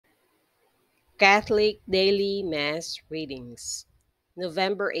Catholic Daily Mass Readings,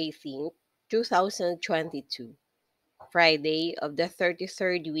 November 18th, 2022, Friday of the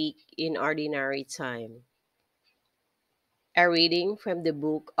 33rd week in Ordinary Time. A reading from the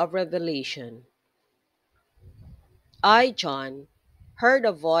book of Revelation. I, John, heard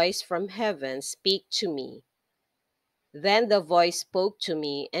a voice from heaven speak to me. Then the voice spoke to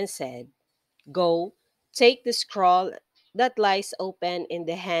me and said, "Go, take the scroll that lies open in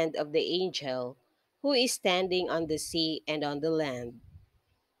the hand of the angel who is standing on the sea and on the land."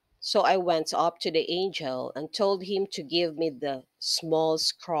 So I went up to the angel and told him to give me the small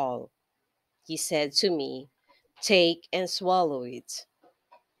scroll. He said to me, "Take and swallow it.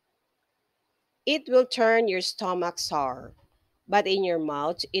 It will turn your stomach sour, but in your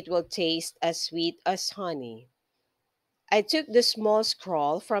mouth it will taste as sweet as honey." I took the small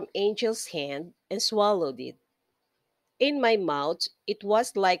scroll from angel's hand and swallowed it. In my mouth it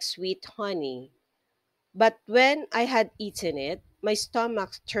was like sweet honey, but when I had eaten it, my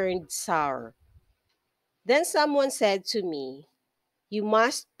stomach turned sour. Then someone said to me, "You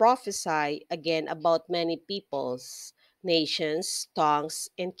must prophesy again about many peoples, nations, tongues,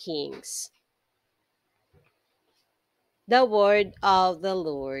 and kings." The word of the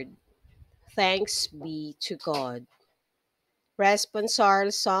Lord. Thanks be to God.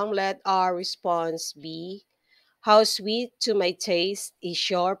 Responsorial Psalm. Let our response be, "How sweet to my taste is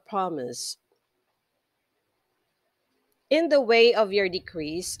your promise. In the way of your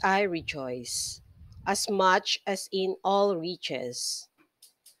decrees I rejoice, as much as in all riches.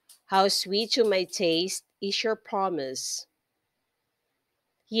 How sweet to my taste is your promise.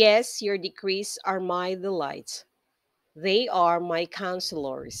 Yes, your decrees are my delight. They are my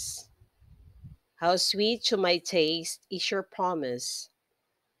counselors. How sweet to my taste is your promise.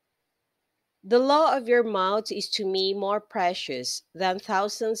 The law of your mouth is to me more precious than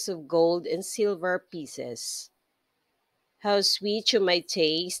thousands of gold and silver pieces. How sweet to my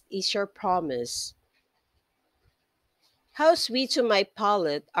taste is your promise. How sweet to my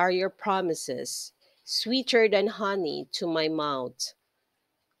palate are your promises, sweeter than honey to my mouth.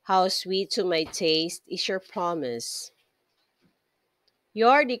 How sweet to my taste is your promise.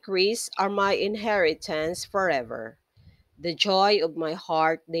 Your decrees are my inheritance forever. The joy of my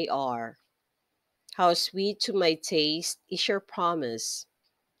heart they are. How sweet to my taste is your promise.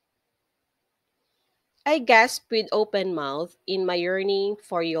 I gasp with open mouth in my yearning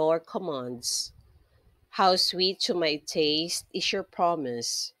for your commands. How sweet to my taste is your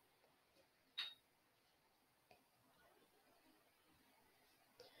promise.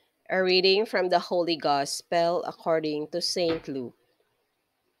 A reading from the Holy Gospel according to St. Luke.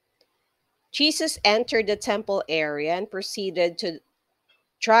 Jesus entered the temple area and proceeded to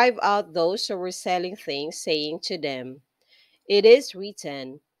drive out those who were selling things, saying to them, "It is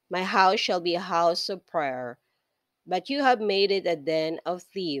written, 'My house shall be a house of prayer,' but you have made it a den of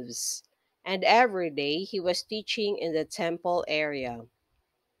thieves." And every day he was teaching in the temple area.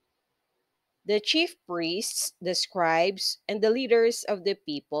 The chief priests, the scribes, and the leaders of the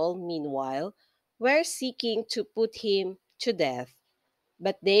people, meanwhile, were seeking to put him to death,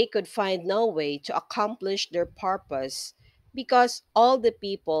 but they could find no way to accomplish their purpose because all the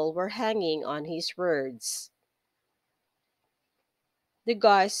people were hanging on his words. The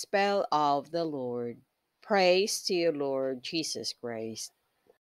Gospel of the Lord. Praise to you, Lord Jesus Christ.